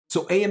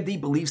So AMD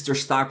believes their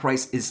stock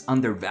price is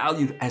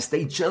undervalued as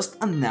they just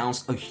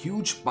announced a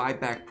huge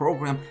buyback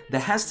program that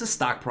has the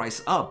stock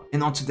price up.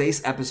 And on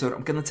today's episode,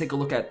 I'm going to take a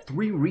look at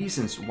 3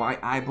 reasons why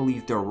I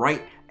believe they're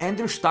right and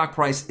their stock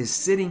price is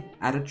sitting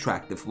at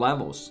attractive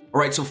levels.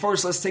 Alright, so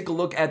first let's take a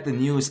look at the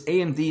news.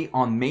 AMD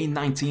on May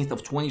 19th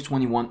of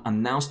 2021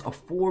 announced a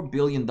 $4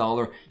 billion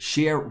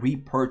share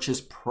repurchase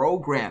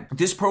program.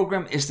 This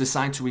program is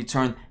designed to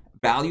return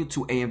value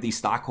to AMD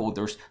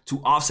stockholders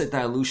to offset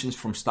dilutions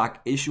from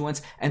stock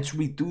issuance and to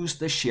reduce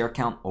the share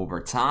count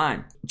over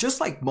time. Just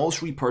like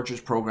most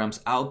repurchase programs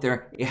out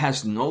there, it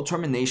has no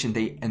termination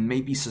date and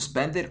may be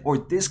suspended or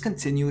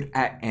discontinued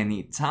at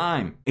any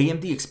time.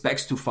 AMD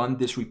expects to fund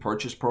this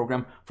repurchase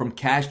program from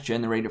cash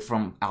generated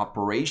from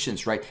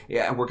operations, right?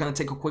 Yeah, we're going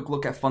to take a quick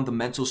look at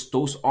fundamentals.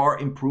 Those are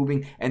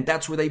improving, and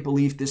that's where they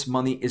believe this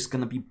money is going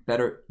to be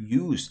better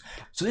used.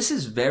 So this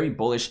is very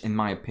bullish in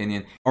my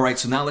opinion. All right,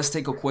 so now let's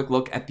take a quick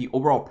look at the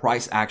overall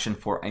price action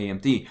for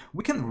AMD.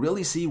 We can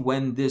really see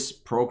when this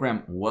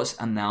program was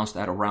announced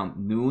at around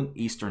noon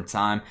Eastern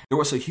time. There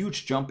was a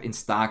huge jump in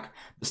stock.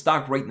 The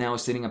stock right now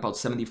is sitting about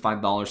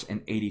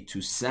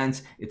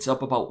 $75.82. It's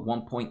up about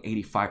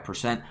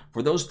 1.85%.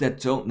 For those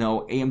that don't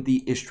know,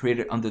 AMD is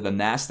traded under the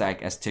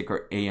NASDAQ as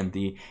ticker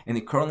AMD, and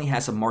it currently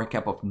has a market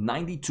cap of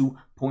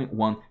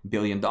 $92.1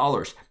 billion.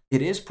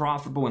 It is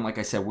profitable, and like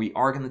I said, we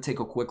are going to take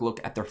a quick look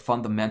at their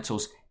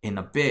fundamentals in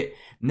a bit.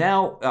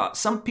 Now,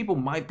 some people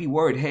might be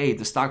worried, hey,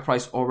 the stock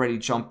price already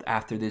jumped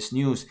after this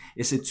news.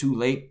 Is it too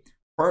late?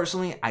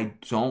 Personally, I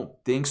don't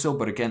think so,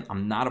 but again,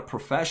 I'm not a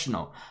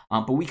professional.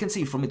 But we can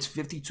see from its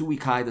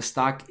 52-week high, the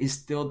stock is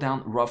still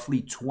down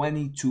roughly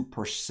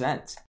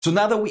 22%. So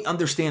now that we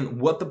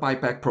understand what the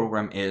buyback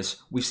program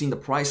is, we've seen the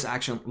price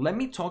action, let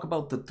me talk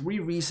about the 3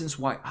 reasons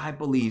why I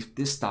believe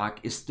this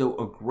stock is still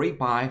a great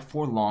buy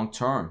for long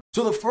term.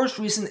 So the first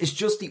reason is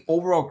just the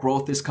overall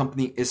growth this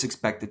company is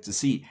expected to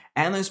see.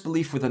 Analysts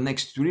believe for the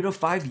next 3 to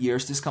 5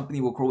 years, this company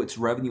will grow its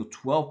revenue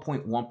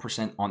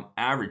 12.1% on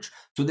average.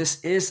 So this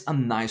is a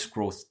nice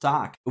growth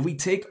stock. If we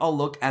take a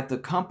look at the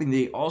company,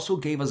 they also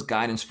gave us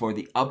guidance for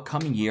the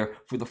upcoming year.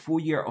 For the full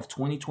year of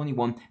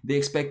 2021, they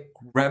expect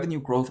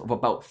revenue growth of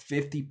about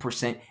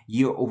 50%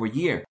 year over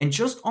year. And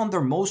just on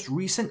their most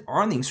recent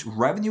earnings,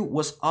 revenue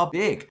was up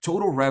big.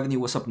 Total revenue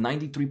was up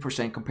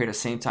 93% compared to the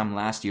same time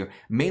last year,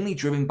 mainly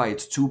driven by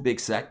its 2 big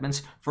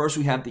segments. First,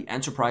 we have the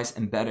enterprise,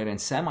 embedded, and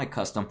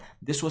semi-custom.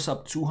 This was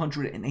up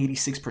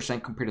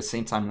 286% compared to the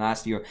same time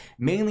last year,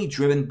 mainly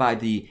driven by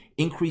the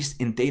increase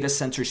in data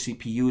center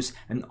CPUs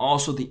and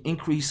also the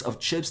increase of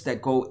chips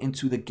that go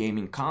into the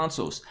gaming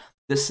consoles.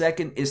 The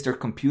second is their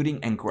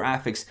computing and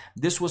graphics.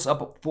 This was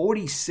up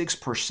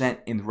 46%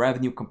 in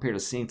revenue compared to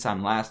the same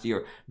time last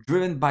year,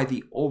 driven by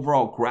the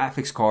overall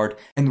graphics card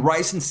and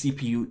Ryzen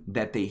CPU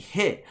that they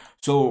hit.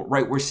 So,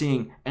 right, we're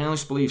seeing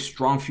analysts believe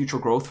strong future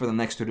growth for the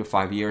next 2 to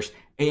 5 years.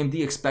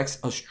 AMD expects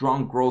a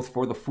strong growth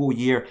for the full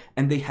year,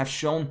 and they have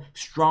shown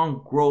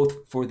strong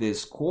growth for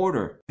this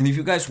quarter. And if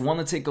you guys want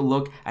to take a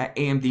look at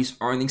AMD's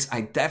earnings,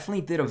 I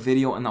definitely did a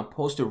video and I'll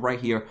post it right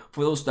here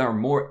for those that are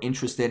more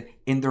interested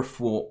in their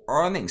full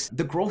earnings.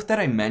 The growth that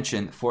I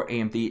mentioned for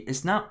AMD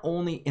is not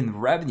only in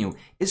revenue,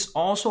 it's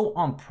also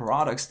on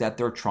products that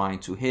they're trying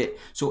to hit.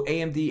 So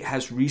AMD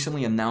has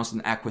recently announced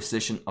an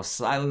acquisition of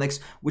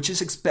Xilinx, which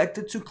is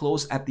expected to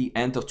close at the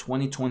end of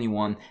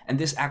 2021, and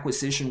this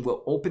acquisition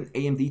will open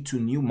AMD to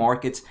new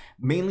markets,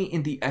 mainly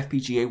in the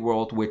FPGA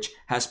world, which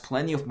has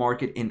plenty of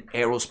market in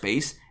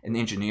aerospace and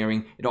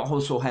engineering. It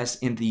also has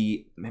in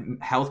the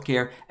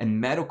healthcare and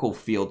medical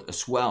field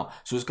as well.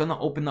 So it's going to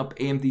open up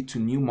AMD to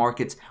new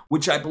markets,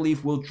 which I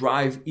believe will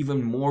drive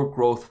even more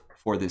growth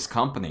for this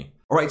company.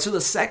 All right, so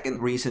the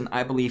second reason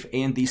I believe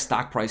AMD's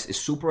stock price is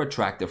super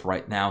attractive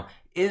right now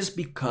is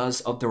because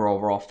of their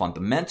overall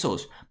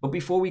fundamentals. But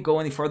before we go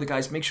any further,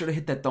 guys, make sure to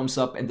hit that thumbs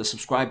up and the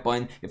subscribe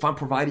button if I'm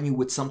providing you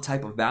with some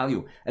type of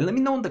value. And let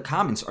me know in the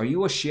comments, are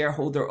you a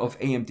shareholder of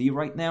AMD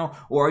right now,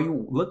 or are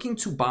you looking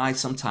to buy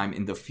sometime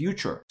in the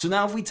future? So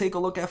now if we take a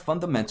look at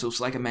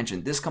fundamentals, like I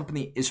mentioned, this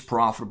company is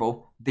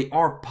profitable. They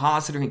are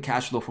positive in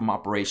cash flow from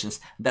operations.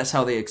 That's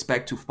how they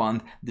expect to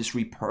fund this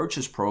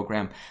repurchase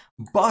program.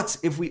 But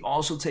if we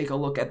also take a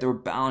look at their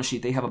balance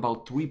sheet, they have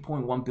about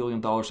 $3.1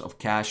 billion of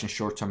cash and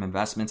short-term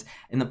investments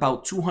and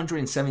about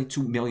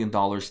 $272 million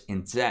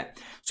in debt.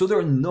 So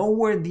they're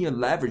nowhere near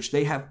leverage.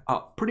 They have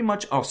pretty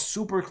much a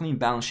super clean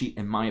balance sheet,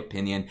 in my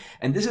opinion.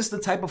 And this is the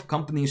type of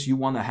companies you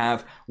want to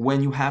have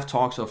when you have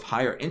talks of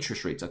higher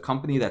interest rates. A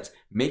company that's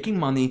making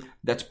money,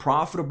 that's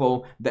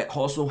profitable, that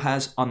also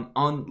has an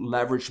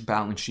unleveraged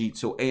balance sheet.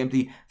 So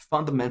AMD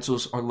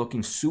fundamentals are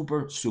looking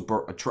super,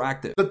 super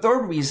attractive. The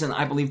third reason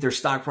I believe their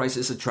stock price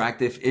is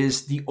attractive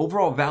is the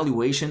overall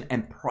valuation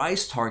and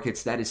price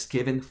targets that is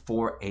given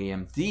for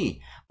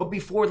AMD. But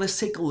before, let's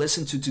take a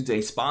listen to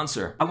today's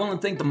sponsor. I want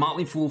to thank The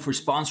Motley Fool for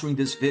sponsoring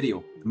this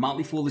video. The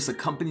Motley Fool is a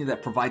company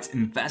that provides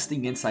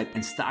investing insight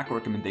and stock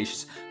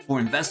recommendations for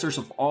investors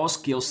of all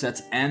skill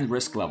sets and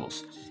risk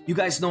levels. You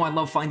guys know I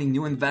love finding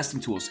new investing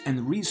tools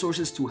and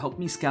resources to help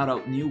me scout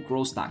out new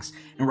growth stocks.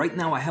 And right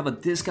now I have a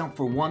discount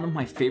for one of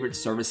my favorite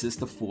services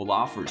The Fool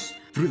offers.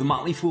 Through the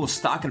Motley Fool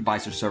Stock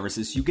Advisor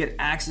services, you get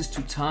access to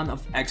a ton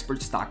of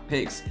expert stock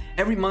picks.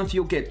 Every month,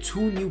 you'll get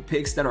 2 new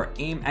picks that are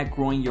aimed at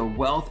growing your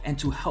wealth and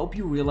to help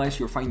you realize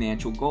your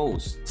financial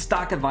goals.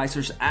 Stock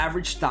Advisor's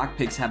average stock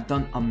picks have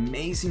done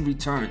amazing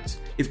returns.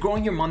 If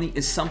growing your money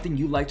is something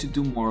you'd like to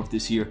do more of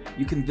this year,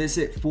 you can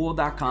visit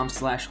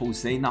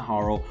fool.com/Jose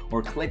Najarro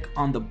or click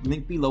on the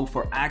link below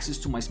for access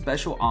to my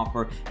special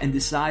offer and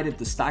decide if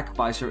the stock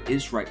advisor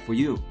is right for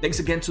you. Thanks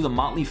again to the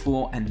Motley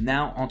Fool, and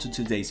now onto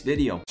today's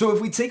video. So if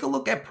we take a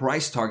look at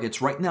price targets,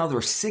 right now there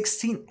are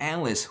 16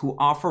 analysts who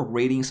offer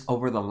ratings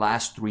over the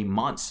last 3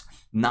 months.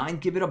 9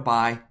 give it a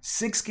buy,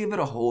 6 give it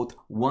a hold,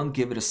 1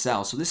 give it a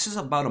sell. So this is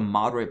about a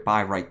moderate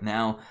buy right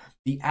now.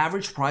 The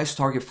average price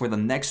target for the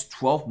next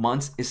 12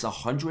 months is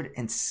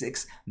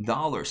 $106.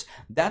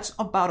 That's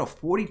about a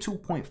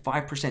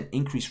 42.5%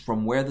 increase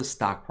from where the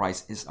stock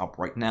price is up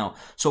right now.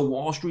 So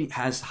Wall Street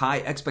has high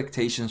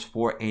expectations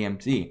for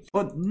AMD.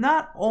 But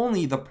not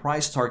only the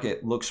price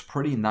target looks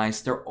pretty nice,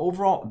 their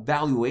overall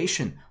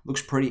valuation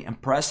looks pretty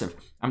impressive.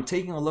 I'm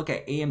taking a look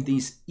at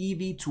AMD's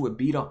EV to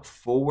EBITDA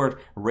forward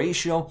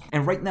ratio,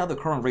 and right now the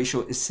current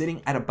ratio is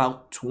sitting at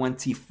about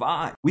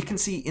 25. We can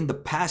see in the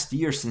past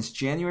year, since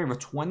January of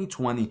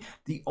 2020,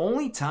 the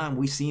only time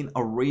we've seen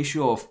a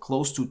ratio of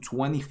close to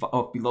 25,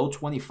 of below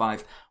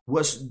 25,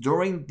 was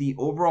during the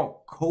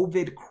overall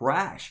COVID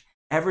crash.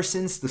 Ever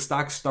since the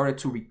stock started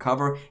to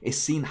recover, it's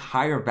seen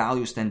higher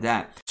values than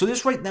that. So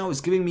this right now is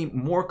giving me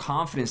more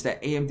confidence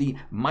that AMD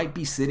might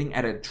be sitting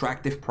at an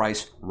attractive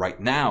price right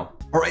now.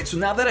 Alright, so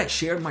now that I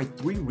shared my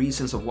 3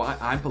 reasons of why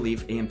I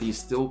believe AMD is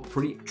still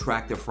pretty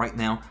attractive right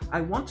now,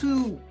 I want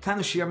to kind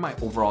of share my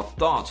overall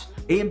thoughts.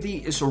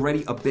 AMD is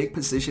already a big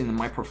position in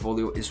my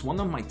portfolio. It's one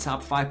of my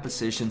top 5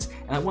 positions,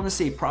 and I want to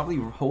say it probably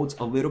holds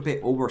a little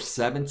bit over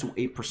 7 to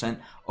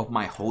 8% of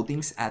my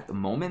holdings at the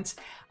moment.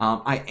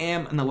 I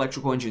am an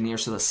electrical engineer,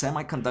 so the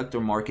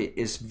semiconductor market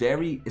is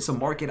a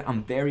market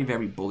I'm very,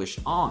 very bullish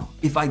on.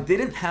 If I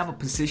didn't have a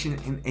position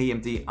in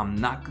AMD, I'm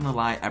not gonna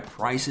lie, at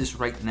prices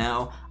right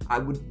now, I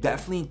would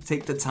definitely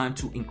take the time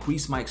to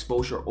increase my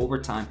exposure over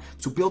time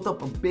to build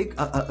up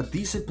a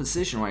decent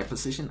position, right? A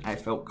position I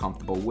felt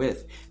comfortable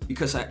with,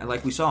 because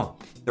like we saw,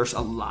 there's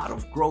a lot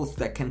of growth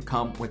that can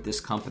come with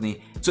this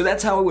company. So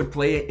that's how I would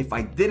play it if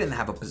I didn't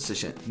have a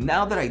position.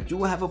 Now that I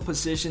do have a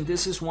position,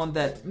 this is one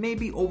that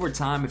maybe over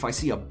time, if I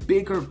see a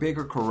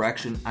bigger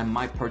correction, I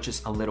might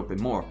purchase a little bit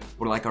more.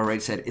 But like I already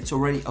said, it's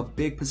already a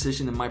big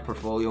position in my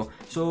portfolio,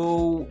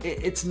 so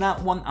it's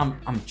not one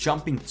I'm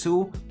jumping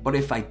to, but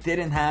if I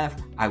didn't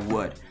have, I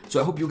would. So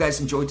I hope you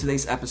guys enjoyed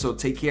today's episode.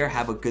 Take care,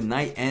 have a good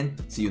night,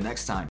 and see you next time.